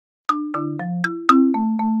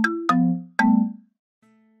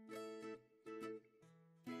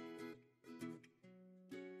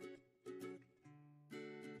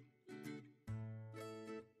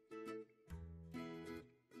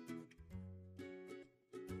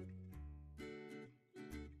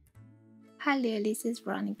Hi there, this is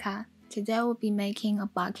Veronica. Today we'll be making a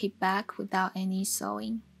bucket bag without any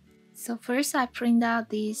sewing. So first I print out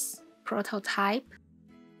this prototype.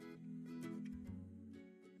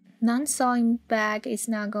 Non-sewing bag is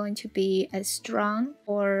not going to be as strong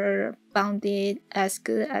or bounded as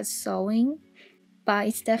good as sewing, but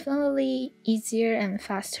it's definitely easier and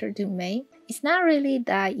faster to make. It's not really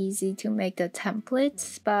that easy to make the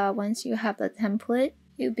templates, but once you have the template,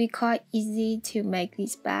 it'll be quite easy to make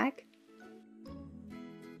this bag.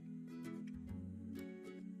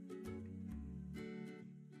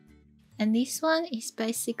 And this one is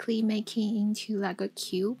basically making into like a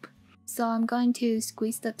cube. So I'm going to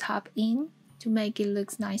squeeze the top in to make it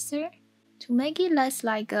look nicer, to make it less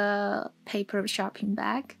like a paper shopping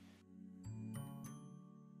bag.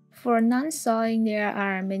 For non-sewing, there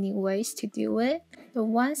are many ways to do it. The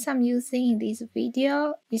ones I'm using in this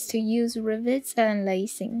video is to use rivets and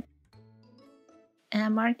lacing. And I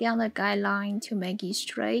mark down the guideline to make it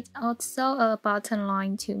straight, also a bottom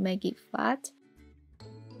line to make it flat.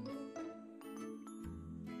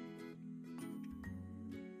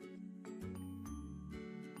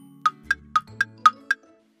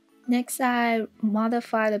 Next, I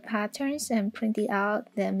modify the patterns and print it out,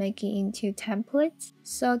 then make it into templates.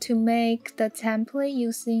 So to make the template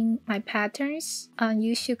using my patterns,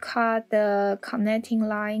 you should cut the connecting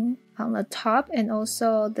line on the top and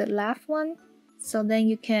also the left one. So then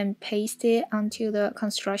you can paste it onto the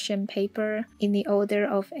construction paper in the order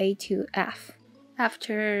of A to F.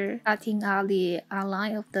 After cutting out the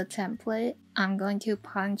outline of the template, I'm going to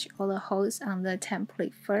punch all the holes on the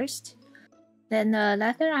template first. Then the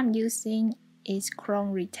leather I'm using is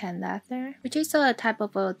chrome rattan leather, which is a type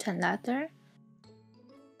of a tan leather.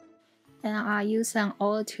 And I use an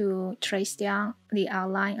oil to trace down the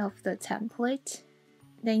outline of the template.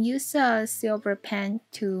 Then use a silver pen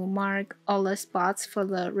to mark all the spots for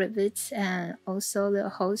the rivets and also the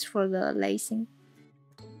holes for the lacing.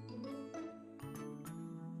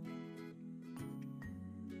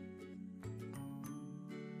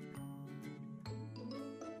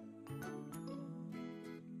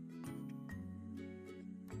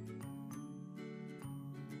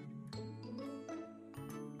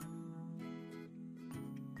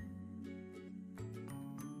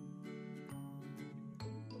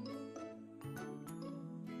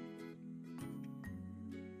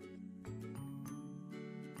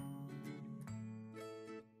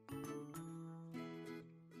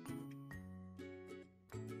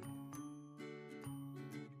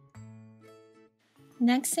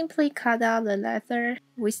 Next, simply cut out the leather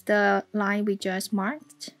with the line we just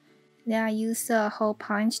marked. Then I use a hole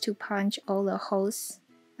punch to punch all the holes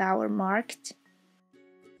that were marked.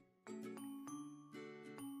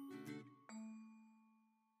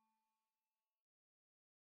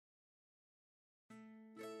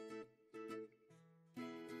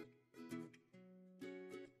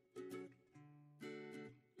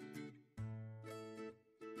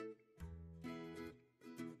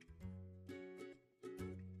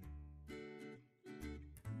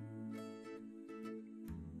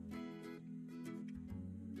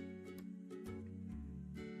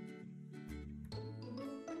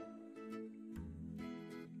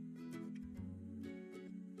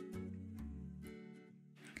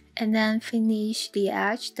 And then finish the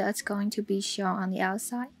edge that's going to be shown on the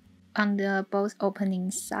outside, on the both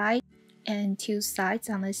opening side and two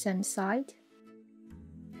sides on the same side.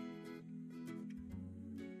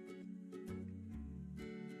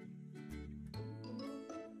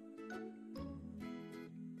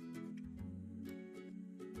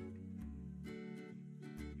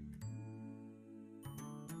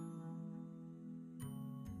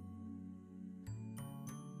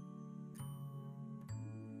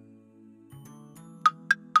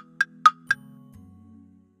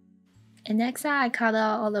 And next I cut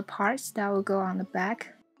out all the parts that will go on the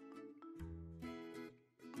back.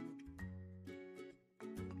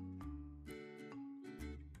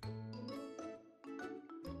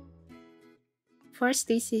 First,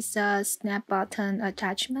 this is a snap button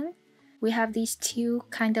attachment. We have these two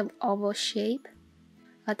kind of oval shape.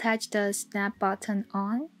 Attach the snap button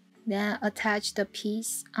on, then attach the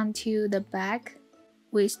piece onto the back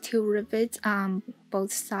with two rivets on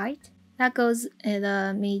both sides. That goes in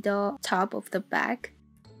the middle top of the bag.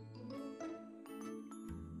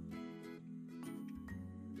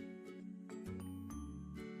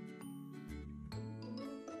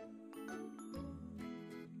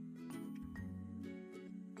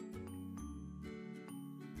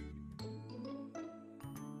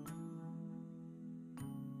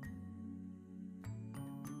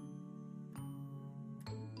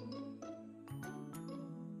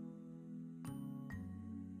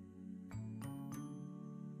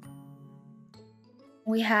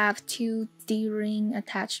 we have two D-ring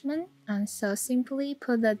attachment, and so simply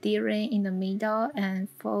put the D-ring in the middle and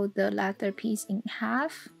fold the leather piece in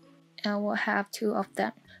half, and we'll have two of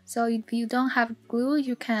them. So if you don't have glue,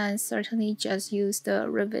 you can certainly just use the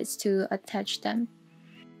rivets to attach them.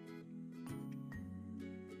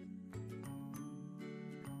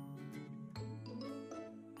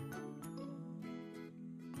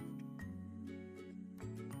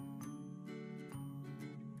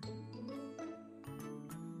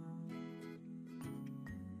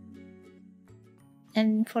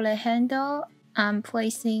 And for the handle, I'm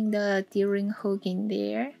placing the D-ring hook in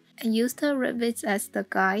there and use the rivets as the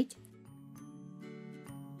guide.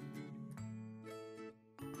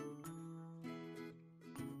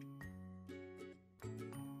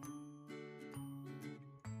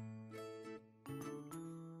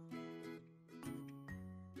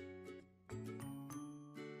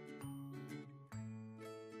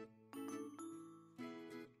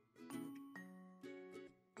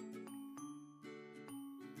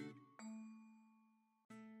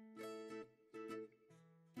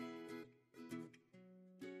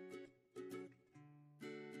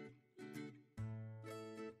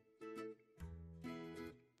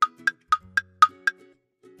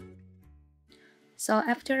 So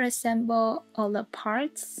after assemble all the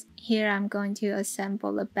parts, here I'm going to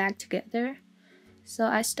assemble the bag together. So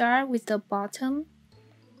I start with the bottom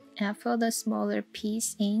and fill the smaller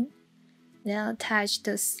piece in, then attach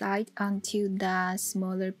the side onto the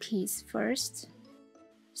smaller piece first.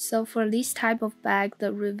 So for this type of bag,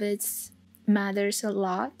 the rivets matters a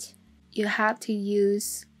lot. You have to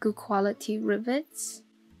use good quality rivets.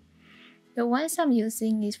 The ones I'm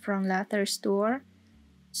using is from leather store.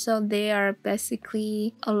 So they are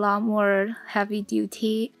basically a lot more heavy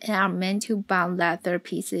duty and are meant to bound leather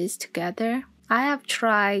pieces together. I have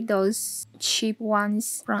tried those cheap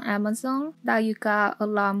ones from Amazon that you got a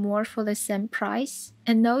lot more for the same price.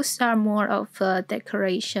 And those are more of a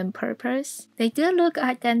decoration purpose. They do look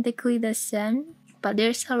identically the same, but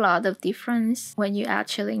there's a lot of difference when you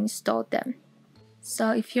actually install them.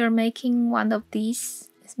 So if you're making one of these,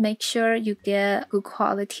 make sure you get good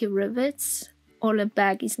quality rivets or the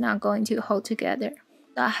bag is not going to hold together.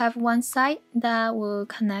 So I have one side that will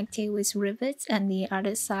connect it with rivets and the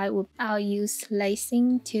other side I'll use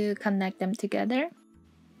lacing to connect them together.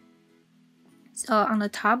 So on the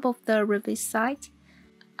top of the rivet side,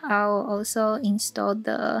 I'll also install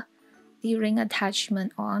the D-ring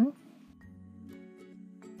attachment on.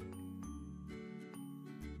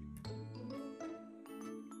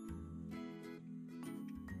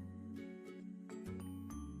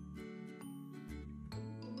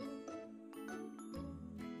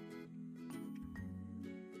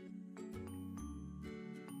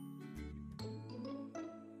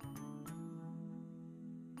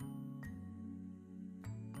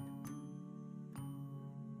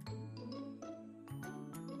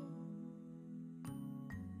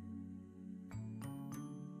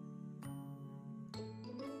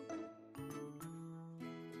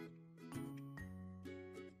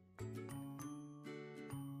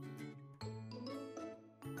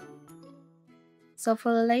 So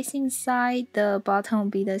for the lacing side, the bottom will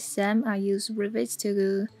be the same. I use rivets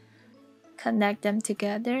to connect them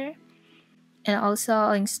together and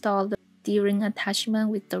also install the D-ring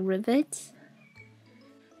attachment with the rivets.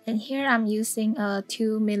 And here I'm using a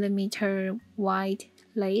 2mm wide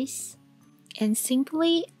lace and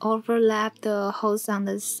simply overlap the holes on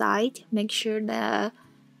the side. Make sure that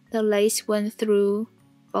the lace went through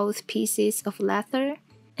both pieces of leather.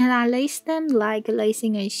 And I lace them like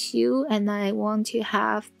lacing a shoe, and I want to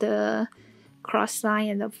have the cross line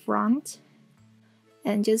at the front.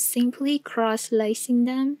 And just simply cross lacing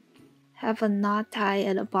them, have a knot tie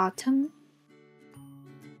at the bottom.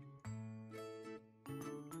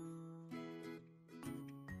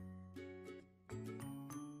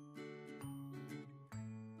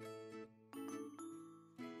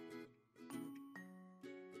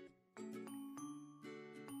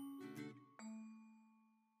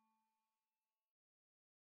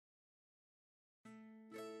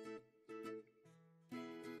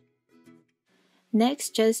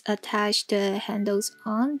 Next, just attach the handles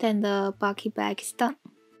on, then the bulky bag is done.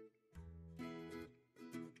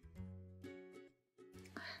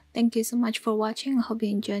 Thank you so much for watching. I hope you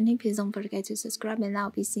enjoyed it. Please don't forget to subscribe and I'll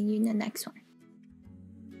be seeing you in the next one.